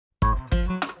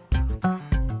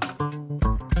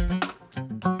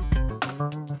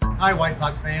Hi White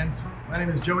Sox fans, my name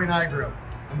is Joán Abreu.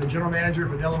 I'm the general manager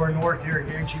for Delaware North here at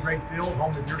Guaranteed Rate Field,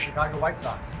 home of your Chicago White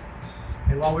Sox.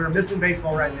 And while we are missing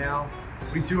baseball right now,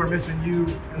 we too are missing you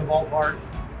in the ballpark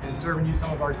and serving you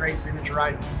some of our great signature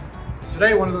items.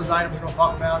 Today, one of those items we're going to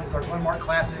talk about is our Glenmark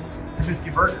Classics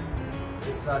Comiskey Burger.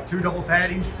 It's 2 double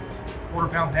patties,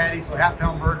 quarter-pound patties, so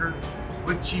half-pound burger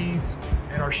with cheese,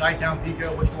 and our Chi-Town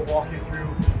Pico, which we'll walk you through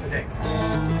today.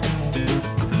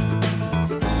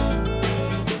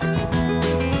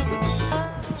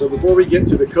 So before we get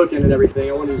to the cooking and everything,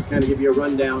 I want to just kind of give you a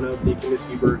rundown of the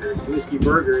Comiskey Burger. The Comiskey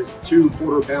Burger is 2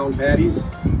 quarter-pound patties.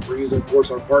 We're using, of course,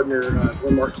 our partner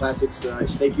Glenmark Classics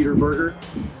Steak Eater Burger.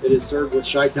 It is served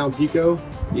with Chi-Town Pico,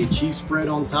 a cheese spread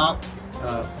on top,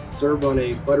 served on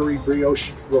a buttery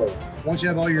brioche roll. Once you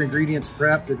have all your ingredients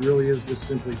prepped, it really is just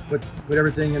simply put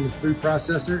everything in the food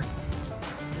processor.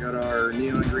 We got our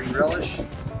neon green relish,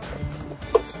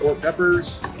 sport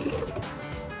peppers,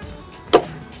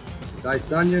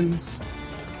 diced onions,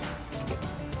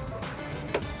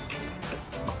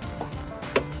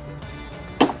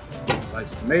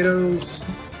 diced tomatoes,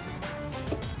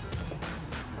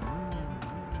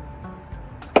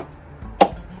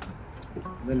 and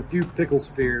then a few pickle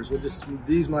spears.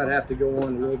 These might have to go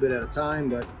on a little bit at a time,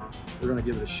 but we're going to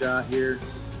give it a shot here.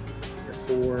 Got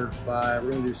 4, 5.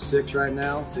 We're going to do 6 right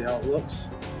now. See how it looks.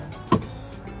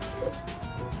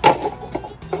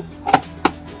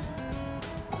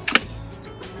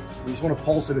 You just want to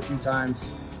pulse it a few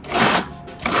times.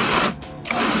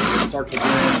 Start to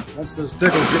blend. Once those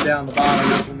pickles get down the bottom,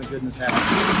 that's when the goodness happens.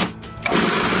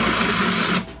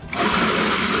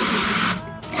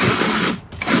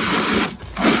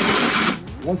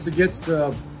 Once it gets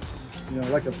to,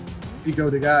 like a pico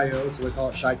de gallo, so we call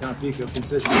it Chi-Town Pico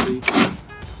consistency, you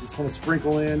just want to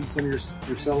sprinkle in some of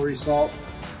your celery salt.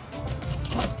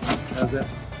 As that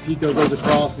pico goes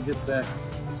across, it gets that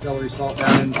celery salt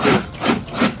down into it.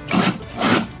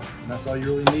 And that's all you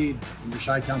really need. And your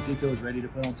Chi-Town Pico is ready to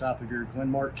put on top of your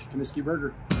Glenmark Comiskey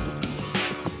Burger.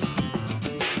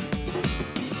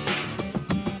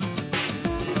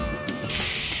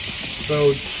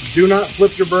 So do not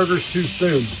flip your burgers too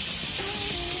soon. I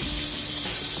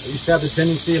used to have the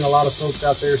tendency, and a lot of folks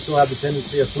out there still have the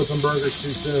tendency of flipping burgers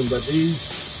too soon, but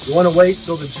these, you want to wait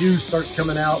till the juice starts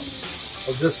coming out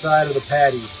of this side of the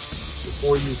patty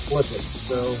before you flip it.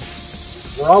 So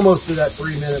we're almost to that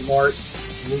 3-minute mark,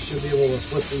 and we should be able to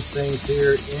flip these things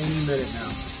here any minute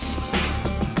now.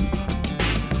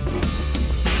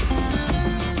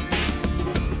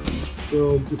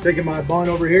 So just taking my bun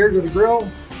over here to the grill.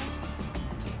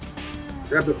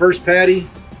 Grab the first patty.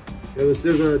 This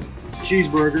is a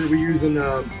cheeseburger. We're using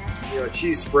a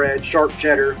cheese spread, sharp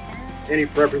cheddar. Any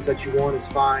preference that you want is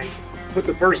fine. Put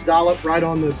the first dollop right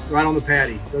on the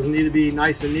patty. Doesn't need to be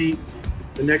nice and neat.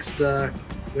 The next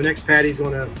patty is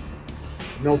going to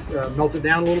melt it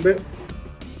down a little bit.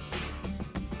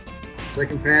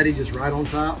 Second patty just right on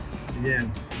top.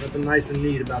 Again, nothing nice and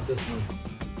neat about this one.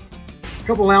 A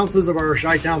couple ounces of our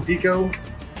Chi-Town Pico.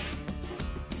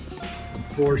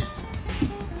 Of course,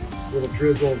 a little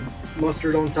drizzle of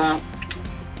mustard on top,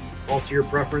 all to your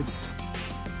preference.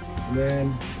 And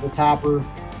then the topper,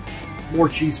 more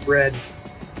cheese spread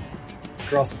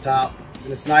across the top.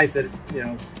 And it's nice that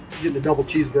you're getting a double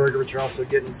cheeseburger, but you're also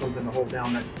getting something to hold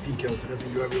down that pico so it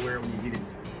doesn't go everywhere when you eat it.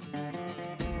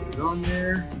 Put it on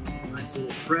there, nice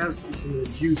little press, get some of the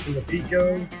juice from the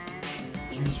pico,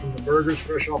 juice from the burgers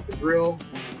fresh off the grill.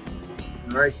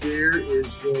 And right there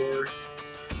is your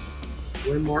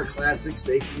Glenmark Classic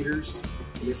Steak Eaters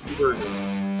Comiskey Burger.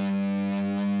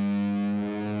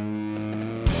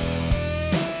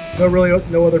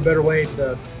 No other better way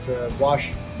to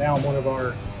wash down one of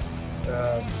our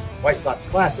White Sox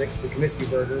Classics, the Comiskey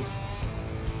Burger,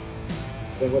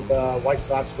 than with White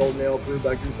Sox Golden Ale brewed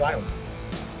by Goose Island.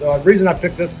 So the reason I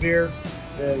picked this beer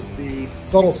is the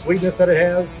subtle sweetness that it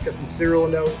has. Got some cereal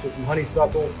notes with some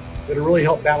honeysuckle that'll really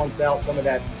help balance out some of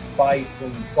that spice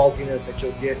and saltiness that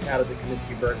you'll get out of the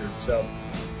Comiskey Burger. So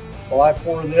while I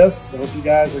pour this, I hope you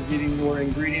guys are getting your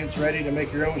ingredients ready to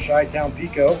make your own Chi-Town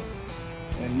Pico,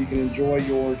 and you can enjoy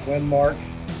your Glenmark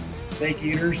Steak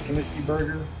Eaters Comiskey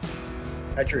Burger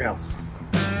at your house.